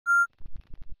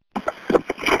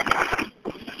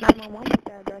911, what's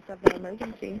the address of the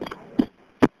emergency?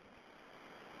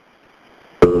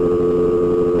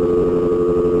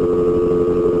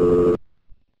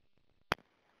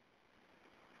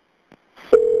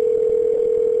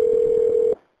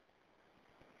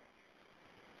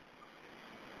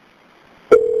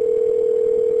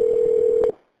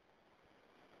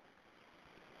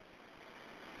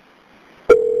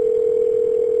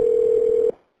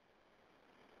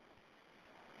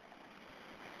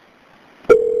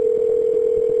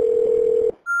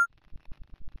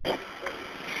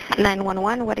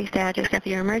 What is the address of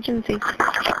your emergency?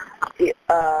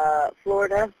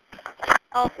 Florida.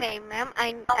 Okay, ma'am.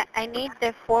 I need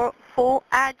the full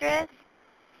address.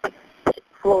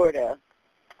 Florida.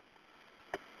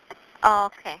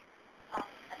 Okay.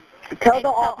 Tell the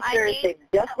officers they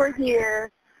just were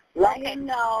here. Let him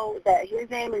know that his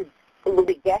name will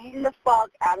be getting the fuck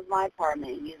out of my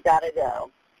apartment. He's got to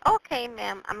go. Okay,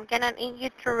 ma'am. I'm going to need you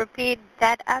to repeat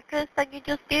that address that you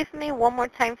just gave me one more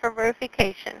time for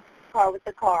verification. Car with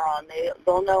the car on.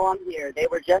 They'll know I'm here. They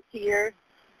were just here,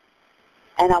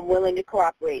 and I'm willing to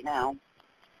cooperate now.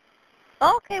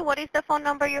 Okay, what is the phone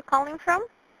number you're calling from?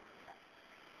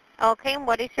 Okay, and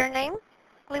what is your name?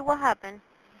 Please, what happened?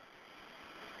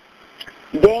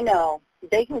 They know.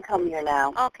 They can come here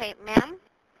now. Okay, ma'am.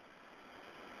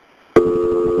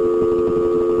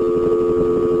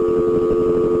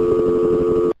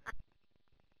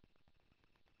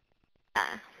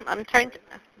 I'm trying to...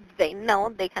 They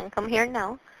know. They can come here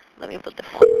now. Let me put the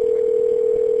phone.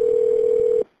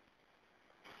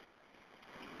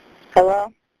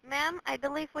 Hello? Ma'am, I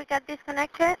believe we got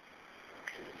disconnected.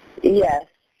 Yes.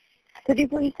 Could you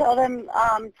please tell them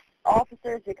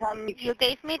officers to come? You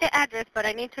gave me the address, but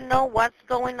I need to know what's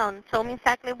going on. Tell me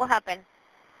exactly what happened.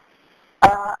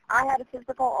 I had a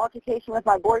physical altercation with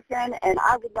my boyfriend, and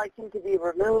I would like him to be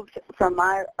removed from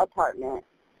my apartment.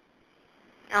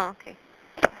 Oh, okay.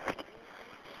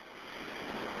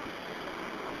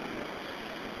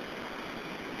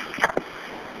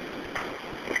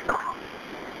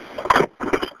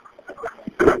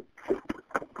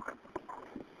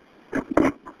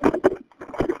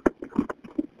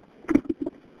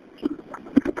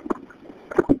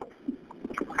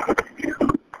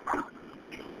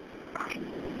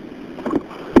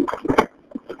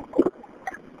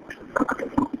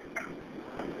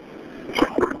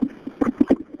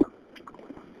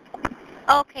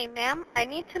 Okay, ma'am, I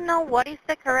need to know what is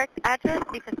the correct address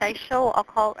because I showed a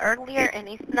call earlier and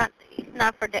it's not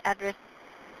for the address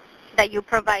that you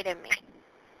provided me.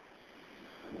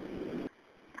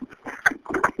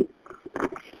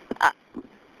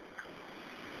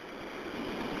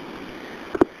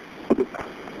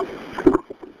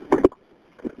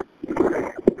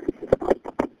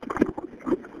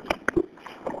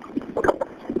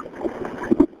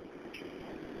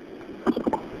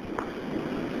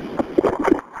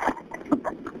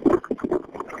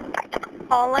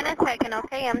 Hold on a second,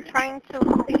 okay? I'm trying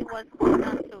to see what's going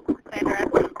on to better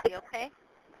assist you, okay?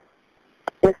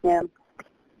 Yes, ma'am.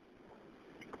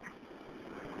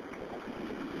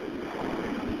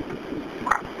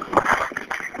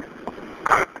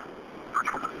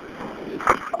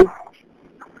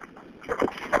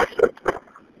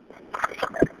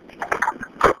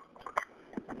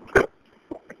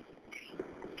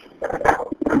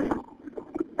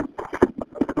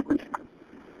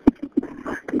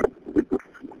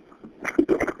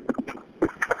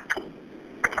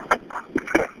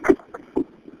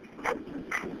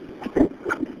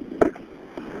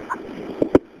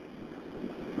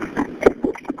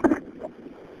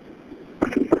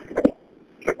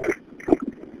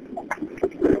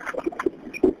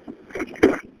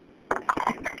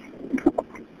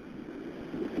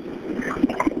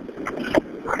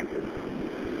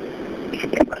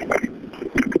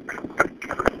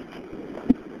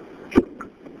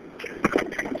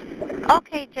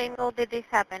 Okay, Jane, when did this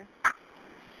happen?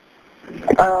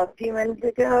 A few minutes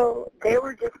ago, they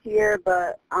were just here,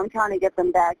 but I'm trying to get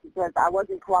them back because I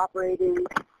wasn't cooperating.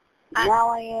 Now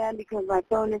I am because my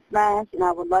phone is smashed, and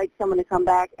I would like someone to come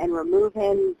back and remove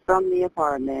him from the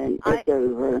apartment. It's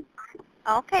over.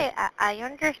 Okay, I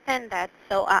understand that.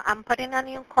 So I'm putting a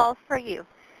new call for you.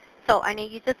 So I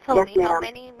need you to tell me how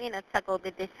many minutes ago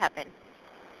did this happen?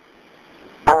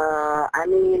 I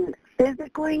mean,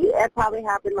 physically, it probably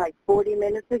happened like 40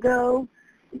 minutes ago.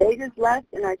 They just left,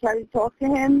 and I tried to talk to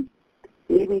him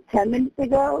maybe 10 minutes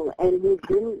ago, and he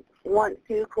didn't want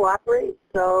to cooperate,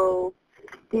 so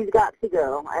he's got to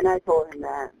go, and I told him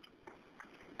that.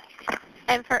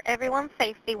 And for everyone's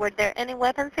safety, were there any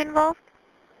weapons involved?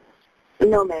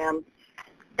 No, ma'am.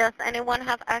 Does anyone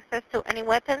have access to any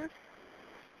weapons?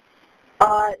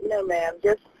 No, ma'am.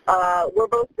 Just We're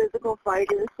both physical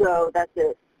fighters, so that's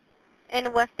it.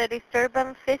 And was the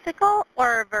disturbance physical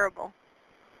or verbal?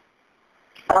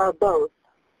 Both.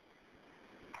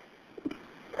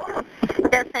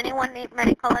 Does anyone need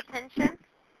medical attention?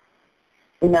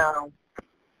 No.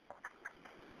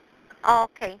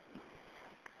 Okay.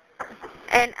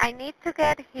 And I need to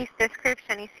get his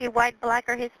description. Is he white, black,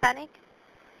 or Hispanic?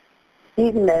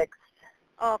 He's mixed.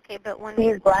 Okay, but when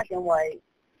He's black and white.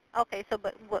 Okay, so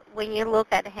but when you look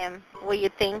at him, what do you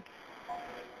think?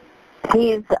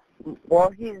 He's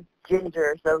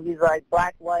ginger, so he's like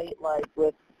black, white, like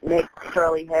with mixed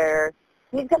curly hair.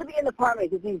 He's going to be in the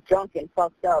apartment because he's drunk and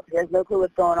fucked up. He has no clue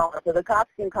what's going on. So the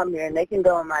cops can come here and they can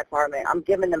go in my apartment. I'm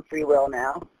giving them free will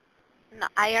now. No,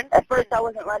 I understand. At first I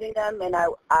wasn't letting them, and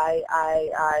I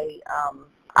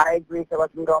agreed to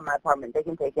let them go in my apartment. They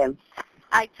can take him.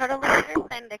 I totally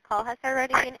understand. The call has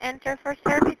already been entered for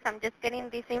service. I'm just getting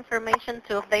this information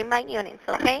to update my units,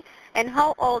 okay? And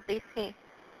how old is he?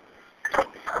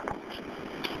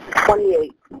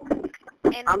 28.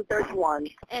 And, I'm 31.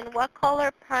 And what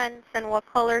color pants and what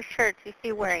color shirts is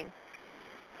he wearing?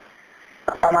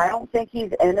 I don't think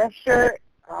he's in a shirt.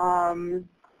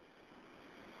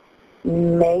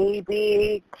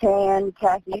 Maybe tan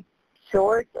khaki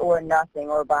shorts or nothing,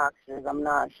 or boxers. I'm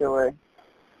not sure.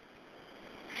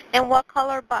 And what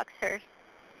color boxers?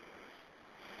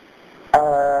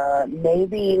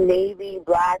 Maybe navy,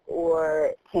 black,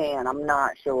 or tan. I'm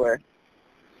not sure.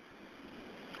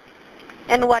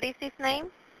 And what is his name?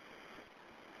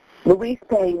 Luis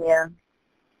Pena.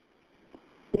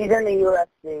 He's in the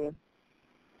UFC.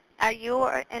 Are you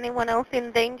or anyone else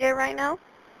in danger right now?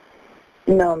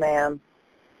 No, ma'am.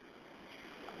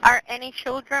 Are any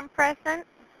children present?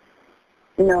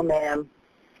 No, ma'am.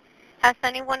 Has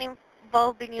anyone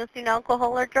involved in using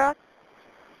alcohol or drugs?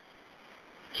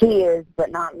 He is,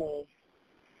 but not me.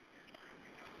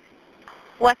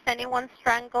 Was anyone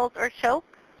strangled or choked?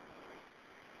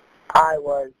 I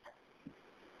was.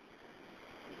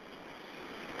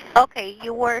 Okay,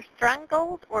 you were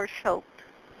strangled or choked?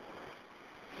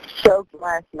 Choked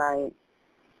last night.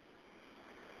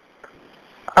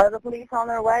 Are the police on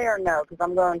their way or no? Because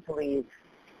I'm going to leave.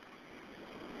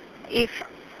 If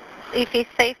it's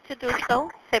safe to do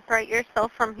so, separate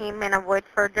yourself from him and avoid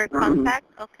further contact,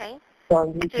 okay?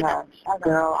 So you can't.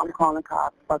 Girl, I'm calling the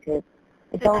cops. Fuck it.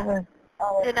 It's over.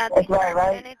 Do not It's disturb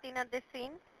right? anything at the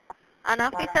scene. An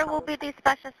officer will be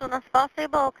dispatched as soon as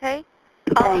possible, okay?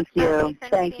 Thank you. If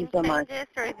Thank you so much. changes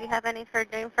or if you have any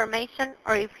further information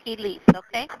or if he leaves,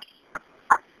 okay?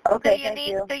 Okay, Do thank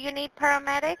you. Do you need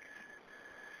paramedics?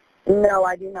 No,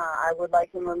 I do not. I would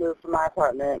like him removed from my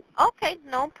apartment. Okay,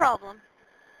 no problem.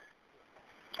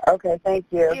 Okay, thank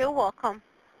you. You're welcome.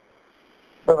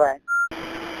 Bye-bye.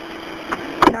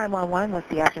 911, what's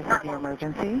the address of your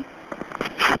emergency?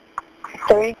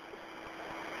 3.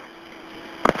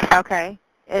 Okay.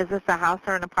 Is this a house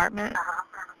or an apartment?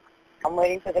 I'm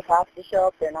waiting for the cops to show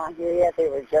up. They're not here yet. They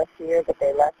were just here, but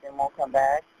they left and won't come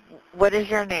back. What is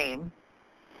your name?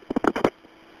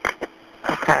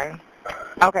 Okay.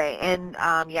 Okay, and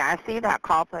yeah, I see that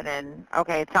call put in.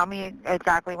 Okay, tell me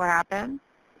exactly what happened.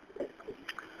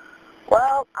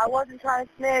 Well, I wasn't trying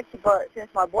to snitch, but since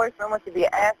my boyfriend wants to be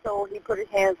an asshole, he put his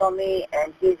hands on me,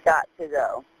 and he's got to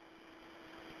go.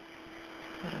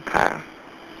 Okay.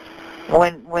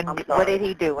 What did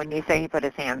he do when you say he put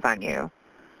his hands on you?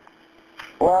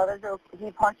 Well,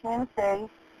 he punched me in the face,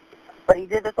 but he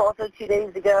did this also 2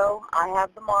 days ago. I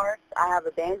have the marks. I have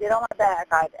a Band-Aid on my back.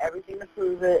 I have everything to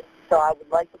prove it. So I would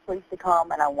like the police to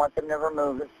come, and I want them to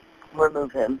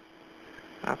remove him.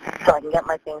 Okay. So I can get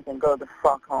my things and go the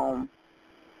fuck home.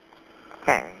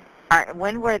 Okay. All right.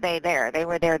 When were they there? They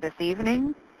were there this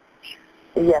evening?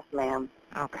 Yes, ma'am.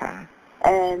 Okay.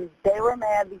 And they were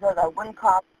mad because I wouldn't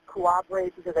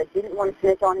cooperate because I didn't want to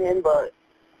snitch on him, but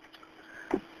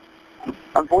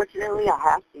unfortunately I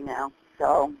have to now.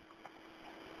 So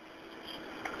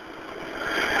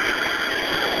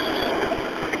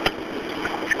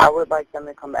I would like them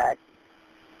to come back.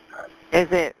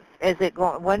 Is it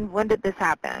going? When did this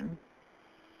happen?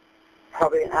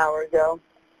 Probably an hour ago.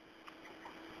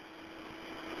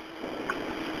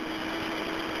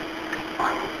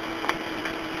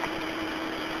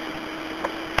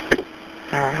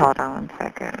 All right, hold on 1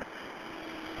 second.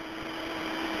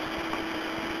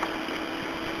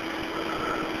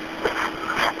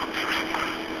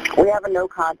 We have a no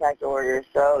contact order,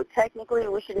 so technically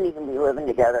we shouldn't even be living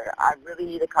together. I really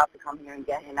need a cop to come here and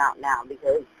get him out now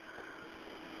because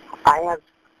I have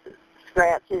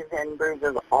scratches and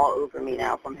bruises all over me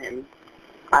now from him.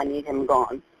 I need him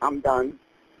gone. I'm done.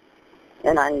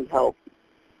 And I need help.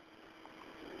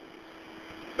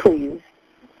 Please.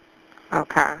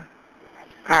 Okay.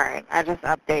 All right. I just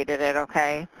updated it,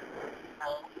 okay?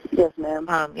 Yes, ma'am.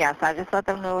 Yes, I just let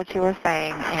them know what you were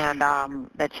saying and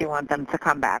that you want them to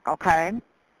come back, okay?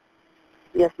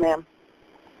 Yes, ma'am.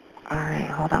 All right.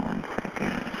 Hold on one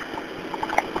second.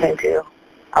 Thank you.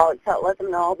 Let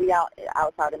them know I'll be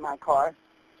outside in my car.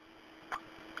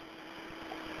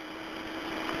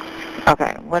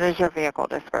 Okay. What is your vehicle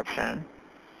description?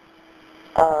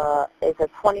 It's a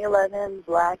 2011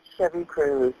 black Chevy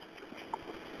Cruze.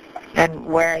 And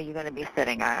where are you going to be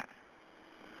sitting at?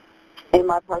 In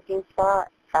my parking spot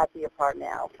at the apartment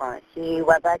out front. He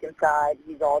went back inside.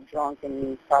 He's all drunk and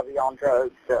he's probably on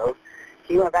drugs. So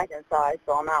he went back inside,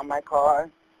 so I'm out in my car.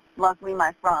 Luckily,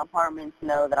 my front apartments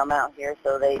know that I'm out here,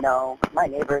 so they know. My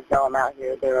neighbors know I'm out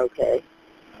here. They're okay.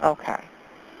 Okay.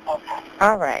 Okay.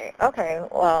 All right. Okay.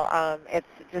 Well, it's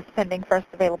just pending first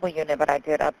available unit, but I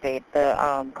did update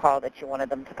the call that you wanted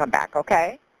them to come back,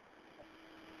 okay?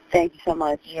 Thank you so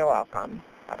much. You're welcome.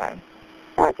 Bye-bye.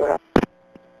 That's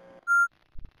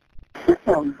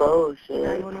some bullshit.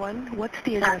 911, what's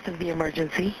the address of the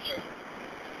emergency?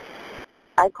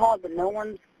 I called, but no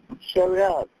one showed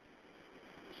up.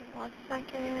 1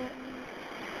 second.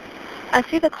 I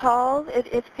see the call.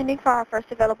 It's pending for our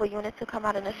first available unit to come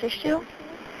out and assist you.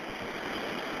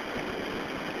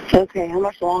 Okay, how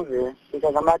much longer?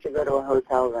 Because I'm about to go to a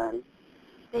hotel then.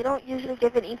 They don't usually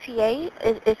give an ETA.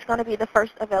 It's going to be the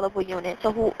first available unit.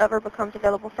 So whoever becomes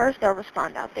available first, they'll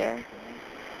respond out there.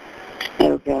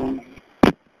 Okay.